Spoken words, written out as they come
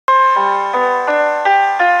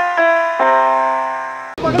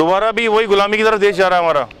दोबारा भी वही गुलामी की तरफ देश जा रहा है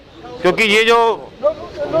हमारा, क्योंकि ये जो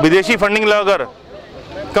विदेशी फंडिंग लगाकर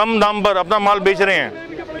कम दाम पर अपना माल बेच रहे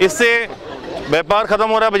हैं, इससे व्यापार खत्म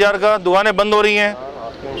हो रहा है बाजार का, दुकानें बंद हो रही हैं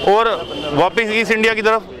और वापस ईस्ट इंडिया की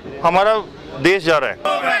तरफ हमारा देश जा रहा है।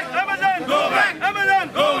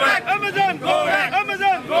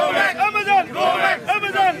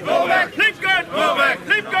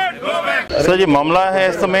 सर, ये मामला है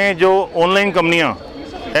इस समय जो ऑनलाइन कंपनियां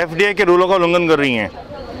एफडीआई के रूलों का उल्लंघन कर रही हैं,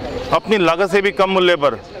 अपनी लागत से भी कम मूल्य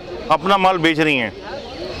पर अपना माल बेच रही हैं,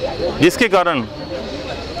 जिसके कारण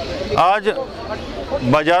आज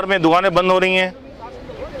बाजार में दुकानें बंद हो रही हैं,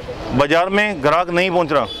 बाजार में ग्राहक नहीं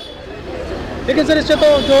पहुंच रहा। लेकिन सर, इससे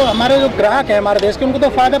तो जो हमारे जो ग्राहक हैं हमारे देश के, उनको तो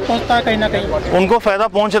फायदा पहुंचता है कहीं ना कहीं। उनको फायदा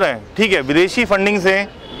पहुंच रहा है, ठीक है, विदेशी फंडिंग से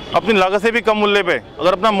अपनी लागत से भी कम मूल्य पे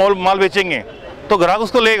अगर अपना माल बेचेंगे तो ग्राहक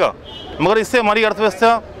उसको लेगा, मगर इससे हमारी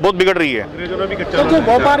अर्थव्यवस्था बहुत बिगड़ रही है। तो जो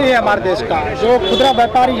व्यापारी है हमारे देश का, जो खुदरा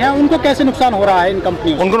व्यापारी हैं, उनको कैसे नुकसान हो रहा है इन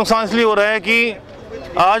कंपनी? उनको नुकसान इसलिए हो रहा है कि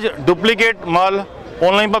आज डुप्लीकेट माल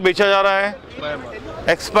ऑनलाइन पर बेचा जा रहा है,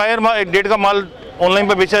 एक्सपायर डेट का माल ऑनलाइन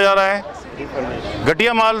पर बेचा जा रहा है,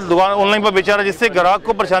 घटिया माल दुकान ऑनलाइन पर बेचा रहा है, जिससे ग्राहक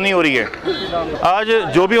को परेशानी हो रही है। आज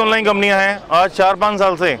जो भी ऑनलाइन कंपनियां हैं, आज 4-5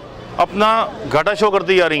 साल से अपना घाटा शो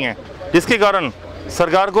करती जा रही हैं, जिसके कारण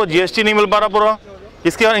सरकार को जीएसटी नहीं मिल पा रहा पूरा,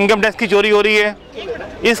 इसके कारण इनकम टैक्स की चोरी हो रही है।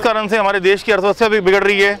 इस कारण से हमारे देश की अर्थव्यवस्था भी बिगड़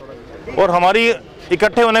रही है और हमारी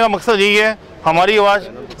इकट्ठे होने का मकसद यही है, हमारी आवाज़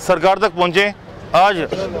सरकार तक पहुँचे। आज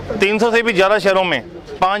 300 से भी ज़्यादा शहरों में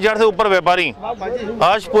 5000 से ऊपर व्यापारी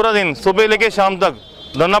आज पूरा दिन सुबह लेके शाम तक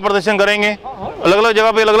धरना प्रदर्शन करेंगे, अलग अलग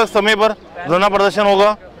जगह पे अलग अलग समय पर धरना प्रदर्शन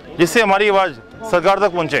होगा, जिससे हमारी आवाज़ सरकार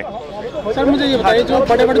तक पहुँचे। सर, मुझे ये बताइए, जो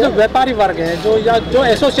बड़े बड़े जो व्यापारी वर्ग हैं, जो या जो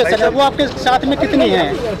एसोसिएशन है, वो आपके साथ में कितनी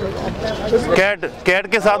हैं? कैट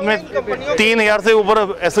के साथ में 3000 से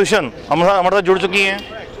ऊपर एसोसिएशन हमारे साथ जुड़ चुकी हैं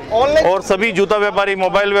और सभी जूता व्यापारी,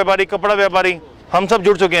 मोबाइल व्यापारी, कपड़ा व्यापारी, हम सब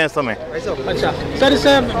जुड़ चुके हैं इस समय। अच्छा सर,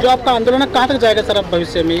 इससे जो आपका आंदोलन कहाँ तक जाएगा सर अब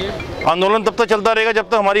भविष्य में? आंदोलन तब तक चलता रहेगा जब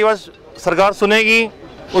तक हमारी आवाज़ सरकार सुनेगी,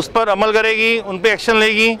 उस पर अमल करेगी, उन पर एक्शन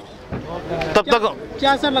लेगी, तब तक।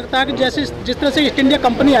 क्या सर लगता है कि जैसे जिस तरह से ईस्ट इंडिया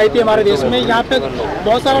कंपनी आई थी हमारे देश में, यहाँ पे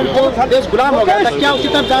बहुत सारा देश गुलाम हो गया था, क्या उसी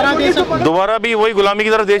तरफ जा रहा है देश? दोबारा भी वही गुलामी की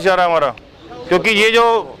तरफ देश जा रहा है हमारा, क्योंकि ये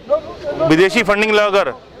जो विदेशी फंडिंग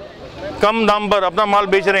लगाकर कम दाम पर अपना माल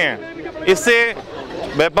बेच रहे हैं, इससे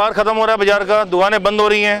व्यापार खत्म हो रहा है बाजार का, दुकानें बंद हो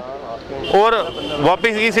रही हैं और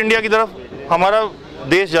वापस ईस्ट इंडिया की तरफ हमारा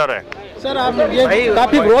देश जा रहा है। सर, आप ये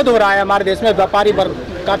काफ़ी विरोध हो रहा है हमारे देश में, व्यापारी वर्ग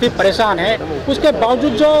काफ़ी परेशान है, उसके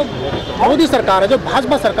बावजूद जो मोदी सरकार है, जो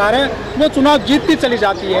भाजपा सरकार है, वो चुनाव जीतती चली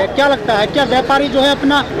जाती है। क्या लगता है, क्या व्यापारी जो है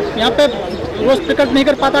अपना यहाँ पे रोष प्रकट नहीं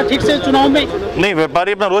कर पाता ठीक से चुनाव में? नहीं,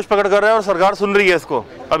 व्यापारी अपना रोष प्रकट कर रहा है और सरकार सुन रही है इसको।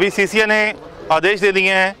 अभी सीसीए ने आदेश दे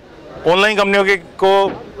दिए हैं ऑनलाइन कंपनियों के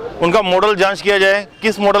को उनका मॉडल जांच किया जाए,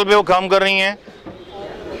 किस मॉडल पे वो काम कर रही हैं।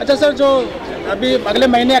 अच्छा सर, जो अभी अगले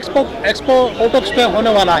महीने एक्सपो ऑटो एक्सपो होने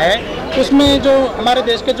वाला है, उसमें जो हमारे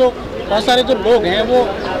देश के जो बहुत सारे जो लोग हैं,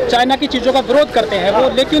 वो चाइना की चीज़ों का विरोध करते हैं वो,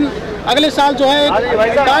 लेकिन अगले साल जो है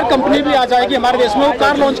एक कार कंपनी भी आ जाएगी हमारे देश में, वो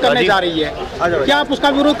कार लॉन्च करने जा रही है, क्या आप उसका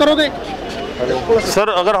विरोध करोगे? सर,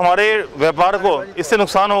 अगर हमारे व्यापार को इससे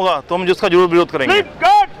नुकसान होगा तो हम जिसका जरूर विरोध करेंगे।